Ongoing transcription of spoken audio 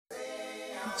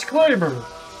Disclaimer!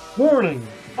 Warning!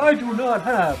 I do not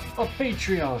have a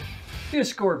Patreon,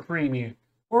 Discord Premium,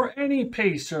 or any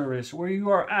pay service where you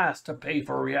are asked to pay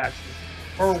for reactions,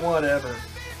 or whatever.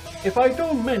 If I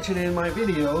don't mention it in my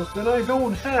videos, then I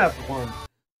don't have one.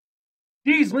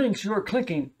 These links you're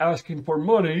clicking asking for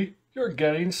money, you're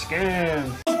getting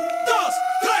scammed.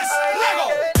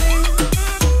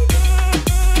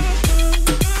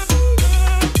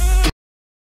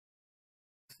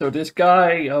 So this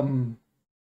guy,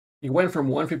 he went from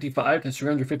 155 to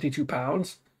 352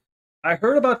 pounds. I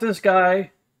heard about this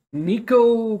guy,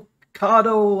 Nikocado,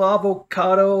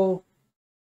 Avocado.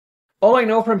 All I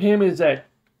know from him is that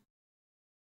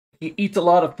he eats a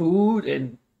lot of food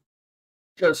and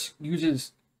just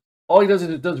uses, all he does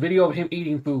is does video of him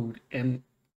eating food. And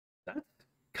that's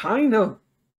kind of,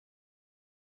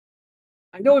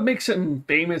 I know it makes him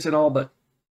famous and all, but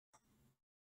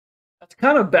that's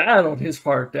kind of bad on his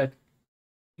part that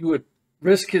you would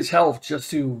risk his health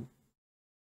just to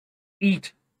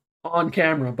eat on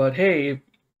camera. But hey,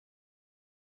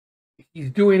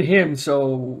 he's doing him,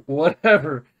 so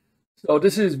whatever. So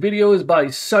this video is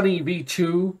by Sunny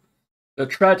V2, the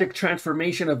tragic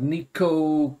transformation of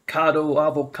Nikocado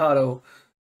Avocado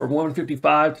from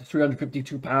 155 to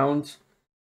 352 pounds.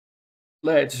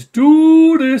 Let's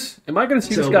do this. Am I going to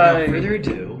see this guy? Without further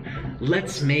ado,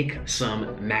 let's make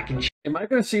some mac and cheese. Am I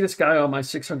going to see this guy on my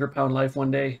 600-pound life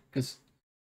one day? Because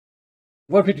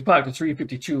 155 to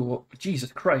 352, well,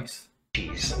 Jesus Christ.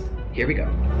 Here we go.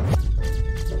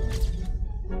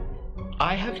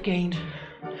 I have gained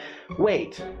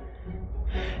weight,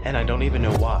 and I don't even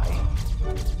know why.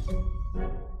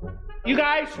 You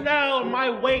guys know my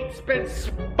weight's been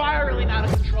spiraling out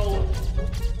of control.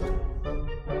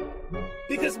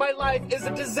 Because my life is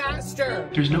a disaster.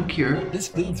 There's no cure. This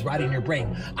food's right in your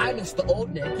brain. I miss the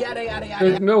old Nick. Yada, yada, yada.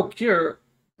 There's no cure.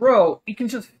 Bro, you can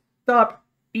just stop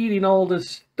eating all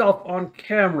this stuff on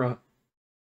camera.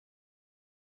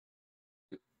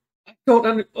 I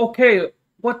don't okay,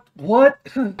 what?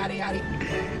 Yada, yada.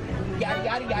 Yada,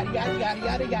 yada, yada, yada, yada,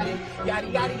 yada, yada, yada,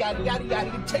 yada, yada, yada,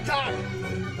 yada, TikTok.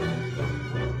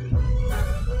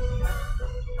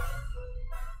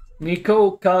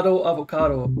 Nikocado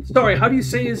Avocado. Sorry, how do you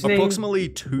say his name? Approximately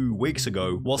 2 weeks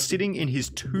ago, while sitting in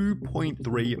his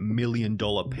 $2.3 million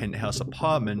penthouse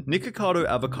apartment, Nikocado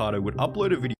Avocado would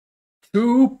upload a video.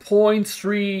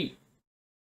 2.3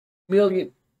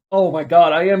 million. Oh my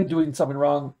god, I am doing something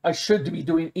wrong. I should be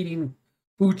doing eating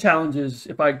food challenges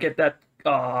if I get that.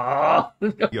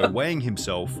 Weighing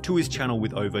himself to his channel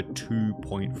with over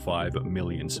 2.5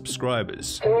 million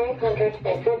subscribers.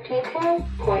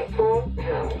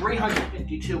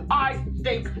 352. I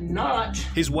think not.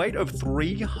 His weight of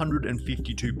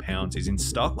 352 pounds is in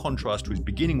stark contrast to his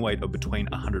beginning weight of between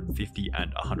 150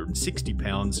 and 160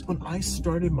 pounds. When I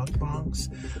started mukbangs,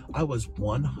 I was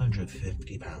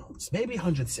 150 pounds, maybe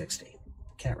 160.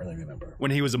 Can't really remember. When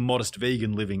he was a modest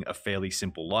vegan living a fairly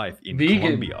simple life in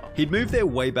Colombia. He'd moved there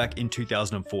way back in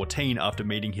 2014 after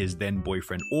meeting his then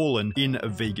boyfriend Orlin in a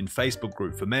vegan Facebook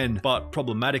group for men, but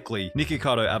problematically,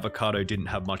 Nikocado Avocado didn't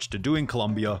have much to do in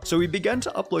Colombia, so he began to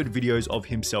upload videos of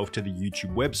himself to the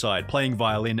YouTube website, playing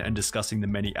violin and discussing the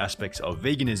many aspects of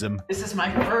veganism. This is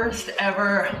my first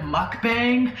ever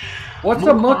mukbang. What's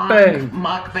a mukbang?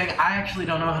 Mukbang. I actually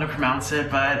don't know how to pronounce it,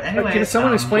 but anyway. Can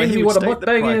someone explain to me what a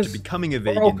mukbang is? To becoming a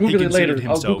vegan, he considered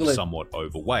himself somewhat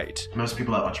overweight. Most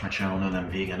people that watch my channel know that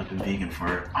I'm vegan. I've been vegan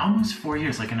for almost 4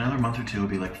 years. Like another month or two will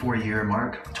be like 4-year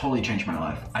mark. Totally changed my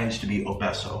life. I used to be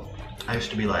obeso. I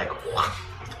used to be like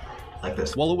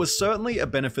this. While it was certainly a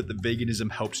benefit that veganism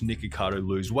helped Nikocado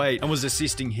lose weight and was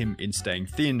assisting him in staying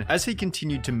thin, as he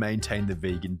continued to maintain the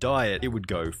vegan diet, it would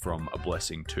go from a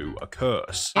blessing to a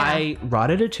curse. I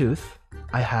rotted a tooth.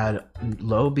 I had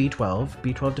low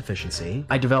B12 deficiency.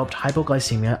 I developed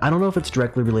hypoglycemia. I don't know if it's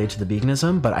directly related to the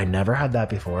veganism, but I never had that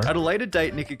before. At a later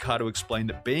date, Nikocado explained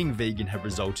that being vegan had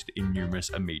resulted in numerous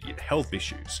immediate health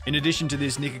issues. In addition to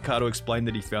this, Nikocado explained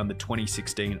that he found the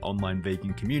 2016 online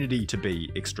vegan community to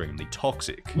be extremely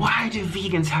toxic. Why do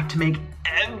vegans have to make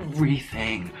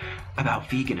everything about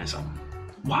veganism?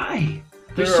 Why?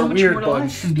 They're so a weird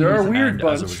bunch. They're a weird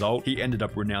bunch. As a result, he ended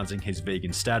up renouncing his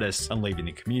vegan status and leaving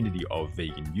the community of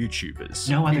vegan YouTubers.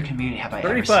 No other community have I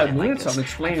ever seen 35 minutes on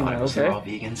explaining that, okay? They're all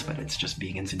vegans, but it's just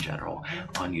vegans in general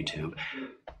on YouTube.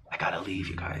 I gotta leave,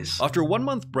 you guys. After a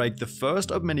 1-month break, the first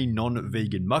of many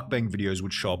non-vegan mukbang videos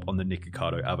would show up on the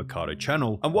Nikocado Avocado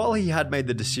channel, and while he had made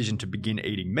the decision to begin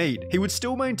eating meat, he would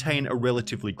still maintain a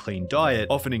relatively clean diet,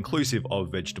 often inclusive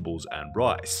of vegetables and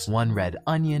rice. 1 red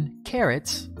onion,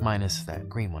 carrots, minus that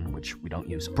green one, which we don't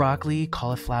use, broccoli,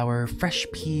 cauliflower, fresh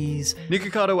peas.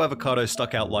 Nikocado Avocado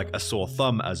stuck out like a sore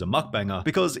thumb as a mukbanger,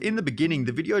 because in the beginning,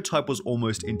 the video type was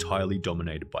almost entirely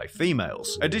dominated by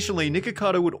females. Additionally,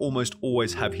 Nikocado would almost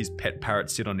always have his pet parrot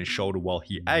sit on his shoulder while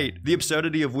he ate, the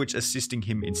absurdity of which assisting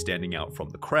him in standing out from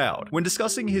the crowd. When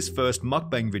discussing his first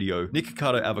mukbang video,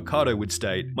 Nikocado Avocado would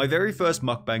state, "My very first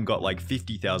mukbang got like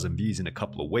 50,000 views in a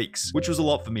couple of weeks, which was a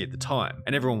lot for me at the time,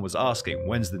 and everyone was asking,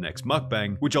 when's the next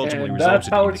mukbang, which ultimately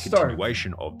resulted in the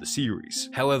continuation of the series."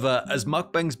 However, as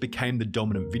mukbangs became the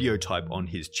dominant video type on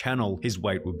his channel, his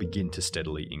weight would begin to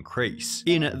steadily increase.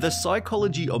 In The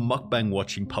Psychology of Mukbang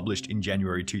Watching, published in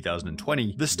January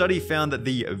 2020, the study found that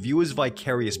the viewer's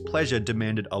vicarious pleasure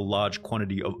demanded a large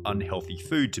quantity of unhealthy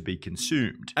food to be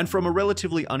consumed. And from a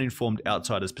relatively uninformed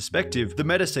outsider's perspective, the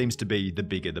meta seems to be the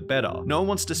bigger the better. No one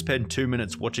wants to spend 2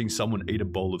 minutes watching someone eat a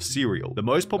bowl of cereal. The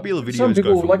most popular videos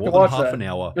go for more than half an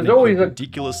hour and include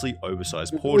ridiculously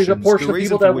oversized portions. The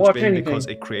reason for which being because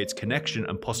it creates connection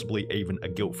and possibly even a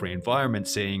guilt-free environment,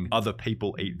 seeing other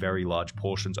people eat very large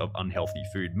portions of unhealthy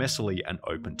food messily and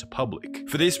open to public.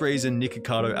 For this reason,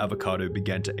 Nikocado Avocado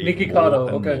began to eat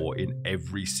more and more in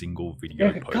every single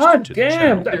video posted God to the damn,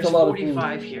 channel. that's There's a lot of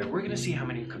 45 food. here. We're gonna see how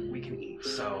many we can eat.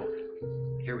 So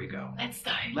here we go. Let's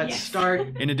start. Let's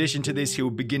start. In addition to this, he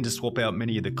would begin to swap out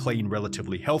many of the clean,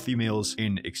 relatively healthy meals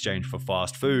in exchange for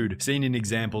fast food, seen in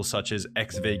examples such as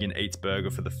ex-vegan eats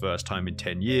burger for the first time in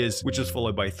 10 years, which was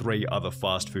followed by 3 other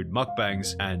fast food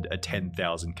mukbangs and a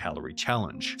 10,000 calorie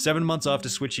challenge. 7 months after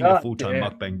switching to full-time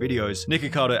mukbang videos,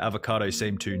 Nikocado Avocado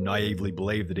seemed to naively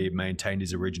believe that he had maintained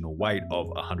his original weight of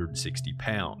 160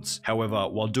 pounds. However,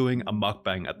 while doing a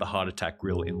mukbang at the Heart Attack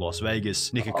Grill in Las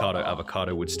Vegas, Nikocado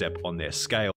Avocado would step on their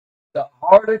scale. The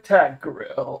Heart Attack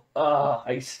Grill.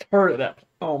 I heard of that.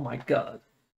 Oh my god.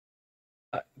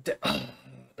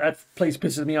 That place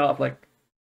pisses me off. Like,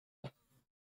 oh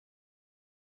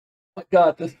my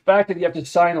god, the fact that you have to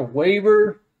sign a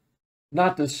waiver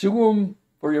not to sue them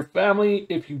for your family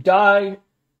if you die.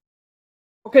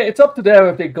 Okay, it's up to them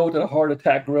if they go to the Heart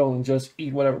Attack Grill and just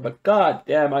eat whatever. But god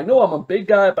damn, I know I'm a big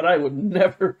guy, but I would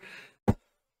never.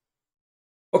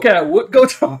 Okay, I would go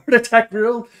to the Heart Attack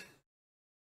Grill.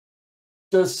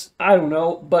 Just, I don't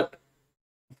know, but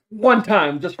one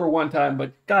time, just for one time,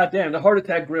 but goddamn, the Heart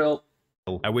Attack Grill.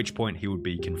 At which point he would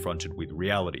be confronted with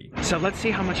reality. So let's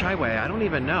see how much I weigh. I don't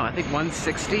even know. I think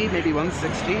 160, maybe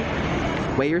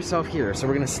 160. Weigh yourself here. So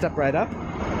we're gonna step right up.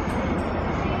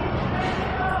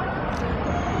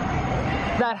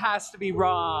 That has to be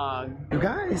wrong. You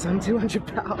guys, I'm 200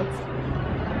 pounds.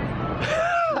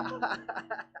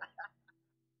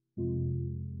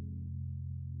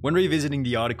 When revisiting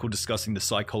the article discussing the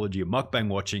psychology of mukbang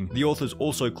watching, the authors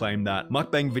also claim that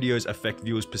mukbang videos affect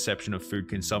viewers' perception of food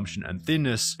consumption and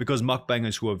thinness because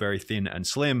mukbangers who are very thin and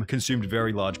slim consumed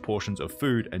very large portions of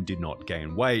food and did not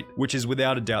gain weight, which is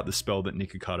without a doubt the spell that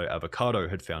Nikocado Avocado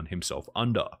had found himself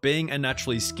under. Being a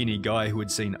naturally skinny guy who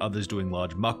had seen others doing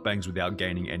large mukbangs without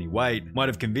gaining any weight might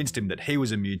have convinced him that he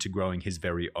was immune to growing his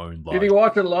very own large. Did he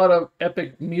watch a lot of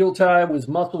Epic Mealtime with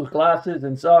Muscles Glasses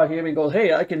and saw him and goes,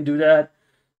 hey, I can do that?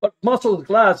 But Muscles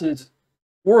Glasses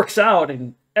works out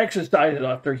and exercises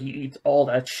after he eats all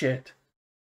that shit.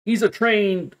 He's a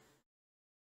trained...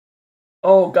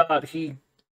 Oh god,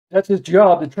 that's his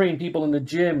job, to train people in the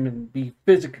gym and be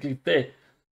physically fit.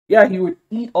 Yeah, he would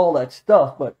eat all that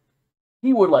stuff, but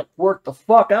he would like work the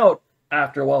fuck out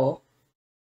after a while.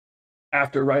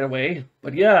 After right away.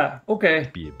 But yeah,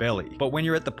 okay. Beer belly. But when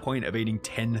you're at the point of eating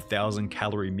 10,000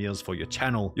 calorie meals for your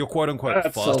channel, your quote-unquote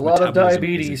That's fast a lot of metabolism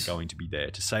diabetes. isn't going to be there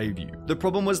to save you. The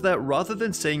problem was that rather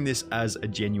than seeing this as a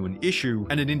genuine issue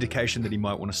and an indication that he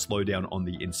might want to slow down on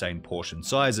the insane portion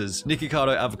sizes,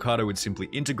 Nikocado Avocado would simply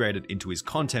integrate it into his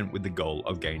content with the goal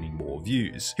of gaining more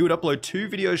views. He would upload 2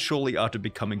 videos shortly after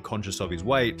becoming conscious of his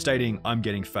weight, stating, "I'm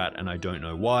getting fat and I don't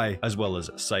know why," as well as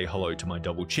 "Say hello to my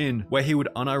double chin," where he would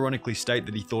unironically state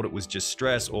that he thought it was just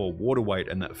stress or water weight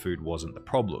and that food wasn't the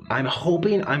problem. I'm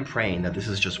hoping, I'm praying that this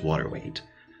is just water weight.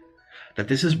 That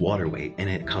this is water weight and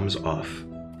it comes off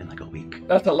in like a week.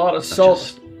 That's a lot of Of salt.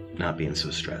 just not being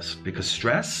so stressed. Because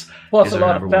stress Plus is a our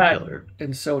lot number of one fat killer.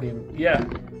 and sodium. Yeah.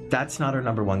 That's not our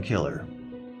number one killer.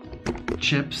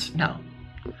 Chips, no.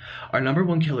 Our number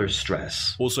one killer is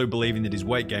stress. Also believing that his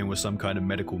weight gain was some kind of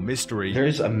medical mystery. There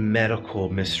is a medical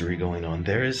mystery going on.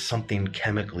 There is something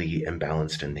chemically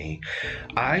imbalanced in me.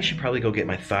 I should probably go get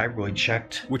my thyroid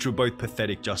checked. Which were both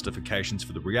pathetic justifications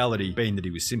for the reality, being that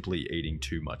he was simply eating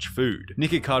too much food.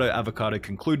 Nikocado Avocado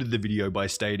concluded the video by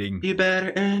stating, "You better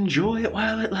enjoy it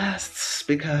while it lasts,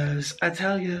 because I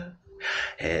tell you,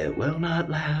 it will not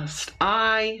last.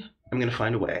 I'm gonna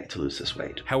find a way to lose this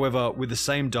weight." However, with the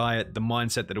same diet, the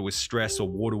mindset that it was stress or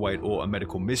water weight or a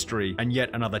medical mystery, and yet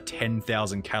another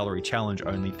 10,000 calorie challenge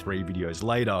only 3 videos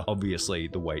later, obviously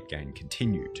the weight gain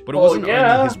continued. But it wasn't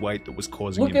only his weight that was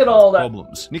causing him health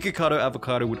problems. Nikocado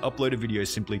Avocado would upload a video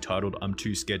simply titled "I'm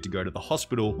too scared to go to the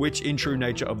hospital," which in true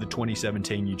nature of the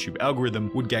 2017 YouTube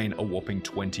algorithm would gain a whopping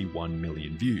 21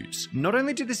 million views. Not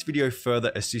only did this video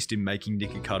further assist in making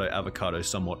Nikocado Avocado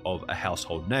somewhat of a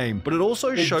household name, but it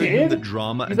also showed him that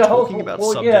drama and talking about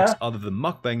subjects other than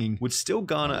mukbanging would still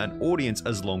garner an audience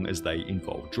as long as they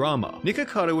involve drama.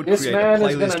 Nikocado would create a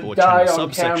playlist or channel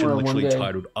subsection literally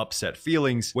titled "Upset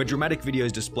Feelings," where dramatic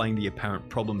videos displaying the apparent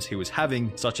problems he was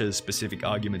having, such as specific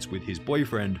arguments with his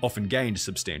boyfriend, often gained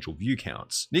substantial view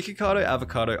counts. Nikocado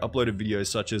Avocado uploaded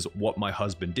videos such as "What My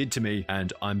Husband Did to Me"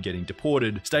 and "I'm Getting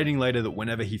Deported," stating later that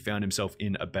whenever he found himself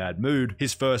in a bad mood,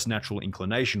 his first natural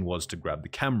inclination was to grab the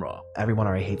camera. Everyone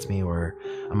already hates me, or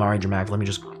I'm already dramatic. Let me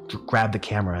just grab the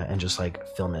camera and just like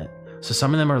film it. So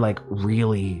some of them are like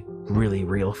really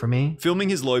real for me. Filming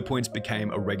his low points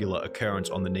became a regular occurrence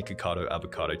on the Nikocado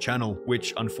Avocado channel,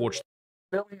 which unfortunately...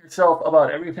 Filming yourself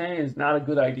about everything is not a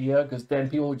good idea, because then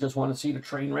people just want to see the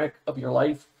train wreck of your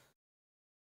life.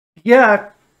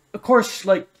 Yeah, of course,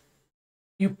 like,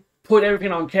 you put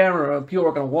everything on camera, people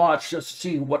are going to watch just to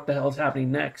see what the hell is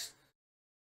happening next.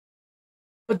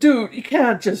 But dude, you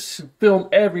can't just film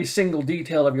every single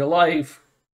detail of your life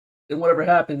and whatever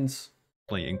happens.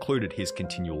 Included his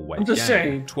continual weight I'm just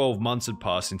saying. 12 months had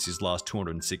passed since his last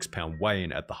 206-pound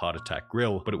weigh-in at the Heart Attack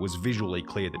Grill, but it was visually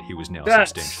clear that he was now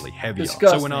substantially heavier.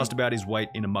 Disgusting. So when asked about his weight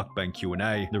in a mukbang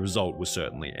Q&A, the result was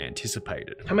certainly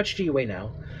anticipated. How much do you weigh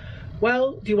now?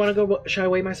 Well, do you want to go? Should I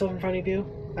weigh myself in front of you?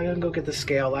 I'm gonna go get the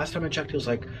scale. Last time I checked, it was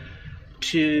like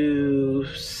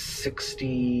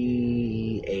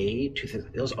 268.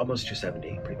 It was almost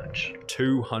 270, pretty much.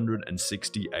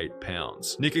 268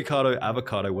 pounds. Nikocado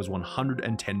Avocado was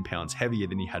 110 pounds heavier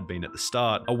than he had been at the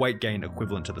start, a weight gain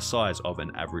equivalent to the size of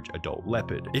an average adult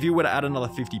leopard. If he were to add another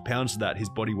 50 pounds to that, his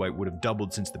body weight would have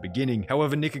doubled since the beginning.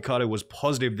 However, Nikocado was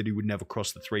positive that he would never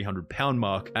cross the 300-pound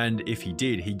mark, and if he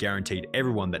did, he guaranteed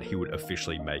everyone that he would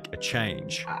officially make a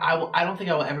change. I don't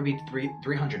think I will ever beat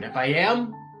 300. If I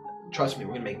am, trust me,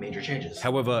 we're gonna make major changes.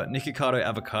 However, Nikocado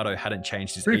Avocado hadn't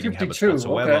changed his eating habits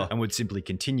whatsoever, and would simply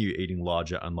continue eating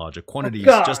larger and larger quantities,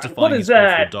 justifying his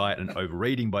awful diet and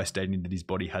overeating by stating that his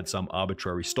body had some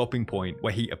arbitrary stopping point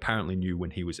where he apparently knew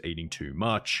when he was eating too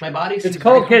much. My body it's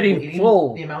called getting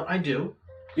full. The amount I do.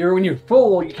 When you're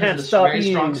full, you can't stop eating.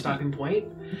 Very strong stopping point.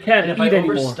 You can't eat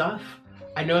anymore. If I overstuff,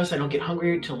 I notice I don't get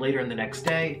hungry until later in the next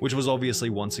day. Which was obviously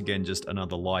once again just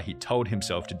another lie he told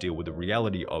himself to deal with the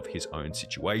reality of his own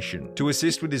situation. To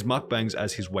assist with his mukbangs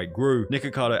as his weight grew,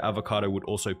 Nikocado Avocado would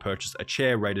also purchase a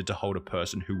chair rated to hold a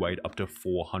person who weighed up to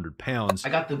 400 pounds. I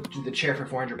got the chair for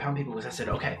 400-pound people because I said,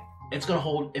 okay, it's gonna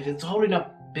hold, if it's holding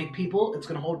up big people, it's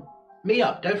gonna hold me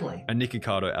up, definitely. And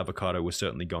Nikocado Avocado was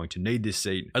certainly going to need this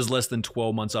seat, as less than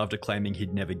 12 months after claiming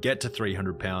he'd never get to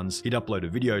 300 pounds, he'd upload a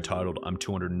video titled "I'm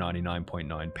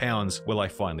 299.9 pounds, will I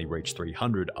finally reach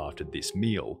 300 after this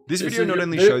meal?" This video not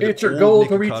only showed that all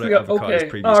Nikocado Avocado's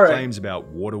previous claims about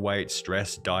water weight,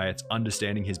 stress, diets,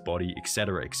 understanding his body,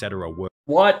 etc., were...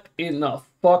 What in the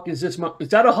fuck is this? Is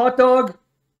that a hot dog?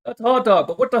 That's a hot dog,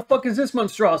 but what the fuck is this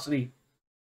monstrosity?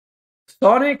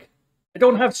 Sonic? I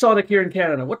don't have Sonic here in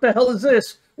Canada. What the hell is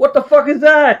this? What the fuck is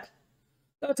that?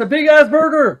 That's a big-ass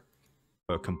burger.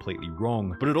 Completely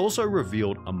wrong, but it also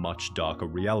revealed a much darker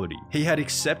reality. He had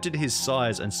accepted his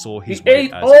size and saw his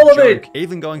weight as a joke,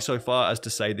 even going so far as to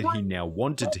say that he now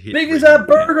wanted to hit 300 big is that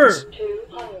burger?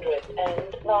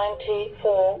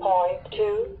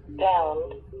 294.2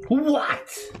 pounds. What?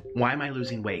 Why am I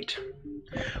losing weight?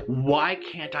 Why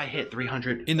can't I hit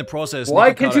 300? In the process,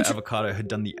 Nikocado Avocado had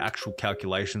done the actual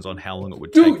calculations on how long it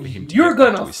would take for him to get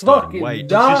back to his starting weight.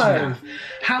 Die.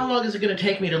 How long is it going to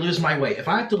take me to lose my weight? If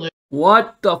I have to lose...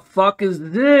 What the fuck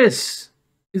is this?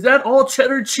 Is that all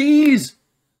cheddar cheese?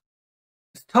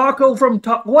 Taco from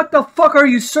what the fuck are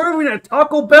you serving at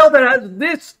Taco Bell that has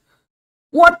this?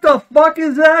 What the fuck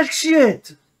is that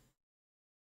shit?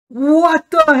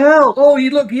 What the hell? Oh,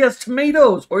 look, he has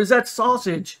tomatoes. Or is that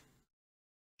sausage?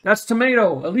 That's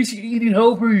tomato. At least you're eating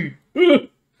healthy.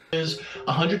 Is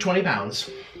 120 pounds.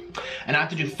 And I have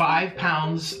to do 5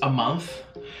 pounds a month.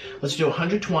 Let's do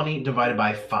 120 divided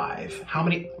by 5. How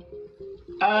many?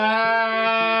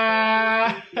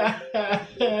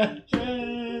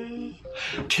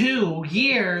 2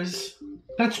 years.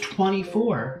 That's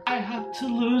 24. I have to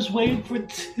lose weight for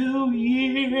 2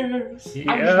 years.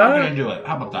 Yeah. I'm just not gonna do it.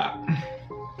 How about that?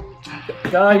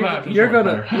 Guy, you're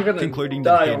gonna Concluding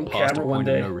die that he on had passed a camera one point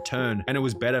day. of no return, and it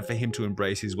was better for him to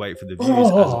embrace his weight for the views as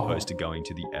opposed to going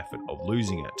to the effort of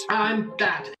losing it. I'm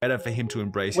that. Better for him to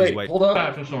embrace Wait, his weight. hold on.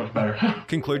 I feel so much better.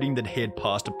 Concluding that he had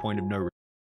passed a point of no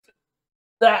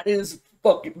That is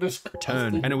fucking return,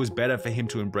 disgusting. and it was better for him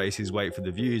to embrace his weight for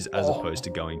the views as opposed to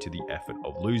going to the effort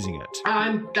of losing it.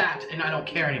 I'm that, and I don't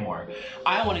care anymore.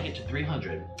 I want to get to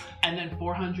 300, and then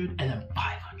 400, and then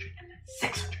 500, and then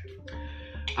 600.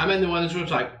 I'm in the one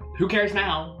that's like, who cares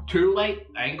now? Too late.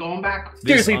 I ain't going back.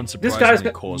 Seriously, this guy's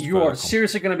caused you are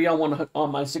seriously going to be on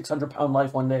my 600-pound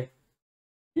life one day.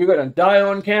 You're going to die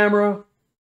on camera.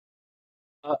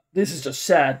 This is just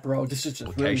sad, bro. This is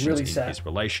just really, really in sad. his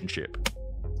relationship.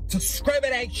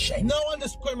 Discrimination. No one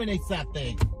discriminates that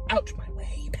thing. Out my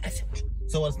way, peasant.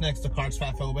 So what's next? The car's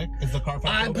fatphobic? Is the car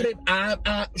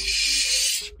fatphobic? Shh.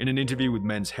 In an interview with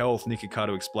Men's Health,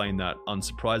 Nikocado explained that,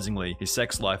 unsurprisingly, his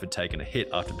sex life had taken a hit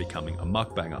after becoming a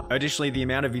mukbanger. Additionally, the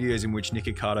amount of videos in which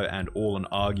Nikocado and Orlan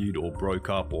argued or broke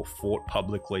up or fought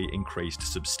publicly increased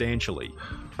substantially.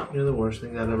 You're the worst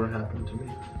thing that ever happened to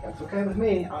me. That's okay with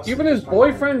me. Even his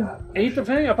boyfriend ate the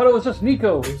thing? I thought it was just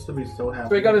Nico. I used to be so happy.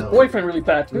 So he got his boyfriend really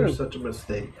fat, You're too. such a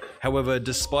mistake. However,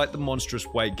 despite the monstrous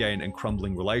weight gain and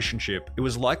crumbling relationship, it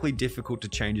was likely difficult to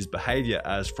change his behavior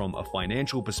as, from a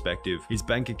financial perspective, his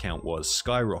bank account was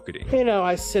skyrocketing. You know,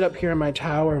 I sit up here in my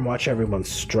tower and watch everyone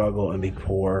struggle and be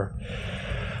poor.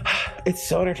 It's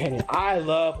so entertaining. I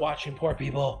love watching poor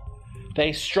people.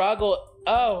 They struggle.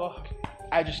 Oh,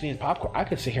 I just need popcorn. I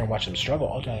could sit here and watch them struggle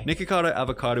all day. Nikocado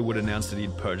Avocado would announce that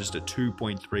he'd purchased a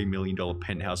 $2.3 million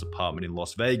penthouse apartment in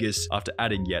Las Vegas after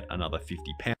adding yet another 50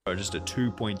 pounds. Purchased a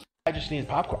I just need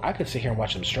popcorn. I could sit here and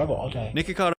watch them struggle all day.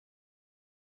 Nikocado.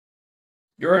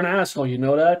 You're an asshole, you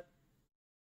know that?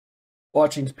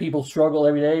 Watching people struggle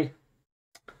every day.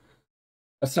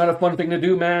 That's not a fun thing to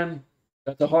do, man.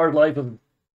 That's a hard life of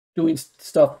doing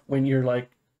stuff when you're like,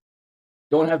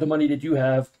 don't have the money that you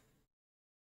have.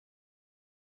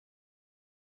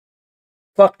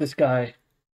 Fuck this guy.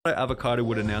 Avocado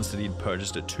would announce that he'd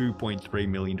purchased a $2.3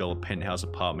 million penthouse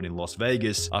apartment in Las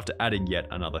Vegas after adding yet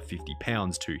another 50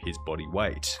 pounds to his body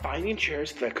weight. Finding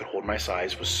chairs that could hold my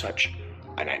size was such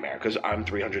a nightmare because I'm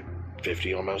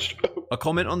 350 almost. A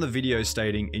comment on the video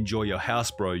stating, "Enjoy your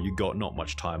house, bro, you got not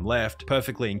much time left,"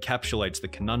 perfectly encapsulates the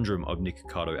conundrum of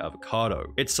Nikocado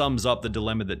Avocado. It sums up the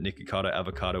dilemma that Nikocado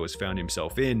Avocado has found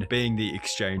himself in, being the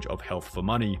exchange of health for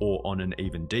money, or on an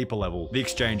even deeper level, the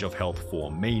exchange of health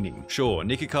for meaning. Sure,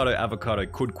 Nikocado Avocado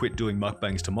could quit doing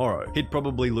mukbangs tomorrow. He'd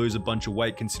probably lose a bunch of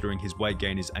weight considering his weight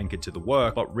gain is anchored to the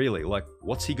work, but really, like,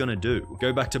 what's he gonna do?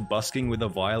 Go back to busking with a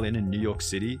violin in New York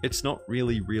City? It's not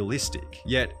really realistic.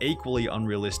 Yet, equally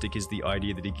unrealistic is the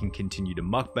idea that he can continue to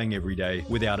mukbang every day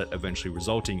without it eventually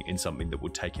resulting in something that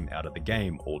would take him out of the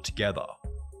game altogether.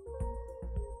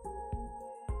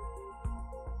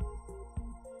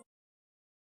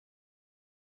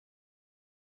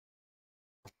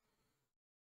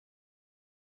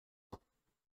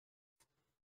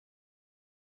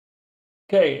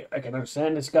 Okay, I can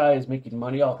understand this guy is making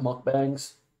money off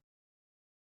mukbangs.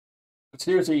 But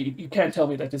seriously, you can't tell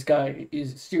me that this guy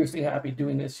is seriously happy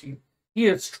doing this. He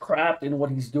is trapped in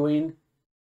what he's doing.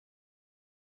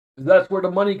 That's where the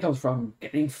money comes from,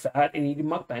 getting fat and eating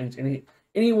mukbangs. And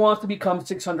he wants to become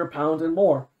 600 pounds and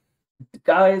more. The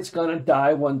guy is going to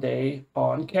die one day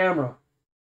on camera.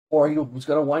 Or he was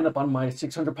going to wind up on my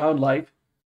 600-pound life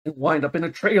and wind up in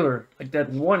a trailer. Like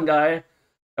that one guy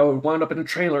that would wind up in a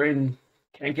trailer and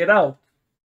can't get out.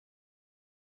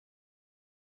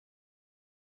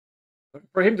 But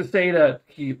for him to say that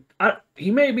he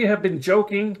maybe have been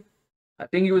joking. I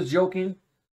think he was joking.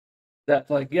 That,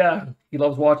 like, yeah, he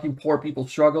loves watching poor people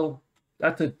struggle.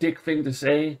 That's a dick thing to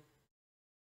say.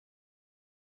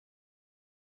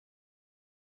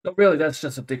 No, really, that's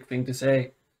just a dick thing to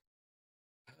say.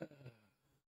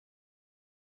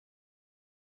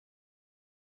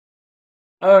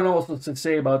 I don't know what else to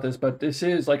say about this, but this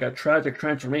is like a tragic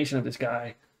transformation of this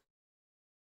guy.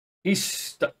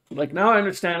 He's like, now I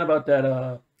understand about that.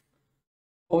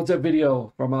 What was that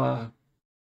video from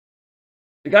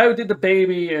the guy who did the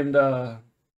baby and the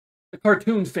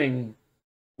cartoon thing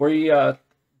where he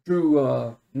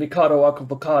drew Nikocado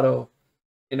Avocado,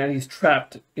 and then he's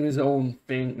trapped in his own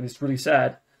thing, and it's really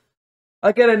sad.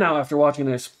 I get it now after watching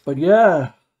this, but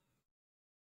yeah.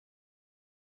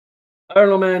 I don't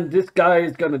know, man. This guy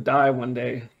is gonna die one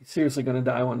day. He's seriously gonna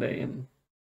die one day, and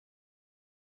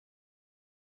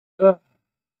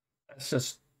that's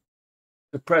just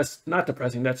not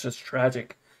depressing. That's just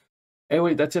tragic.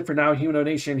 Anyway, that's it for now. Humanoid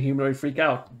Nation, Humanoid Freak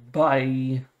out.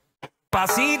 Bye.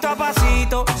 Pasito a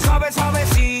pasito, suave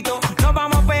suavecito, nos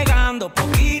vamos pegando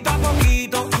poquito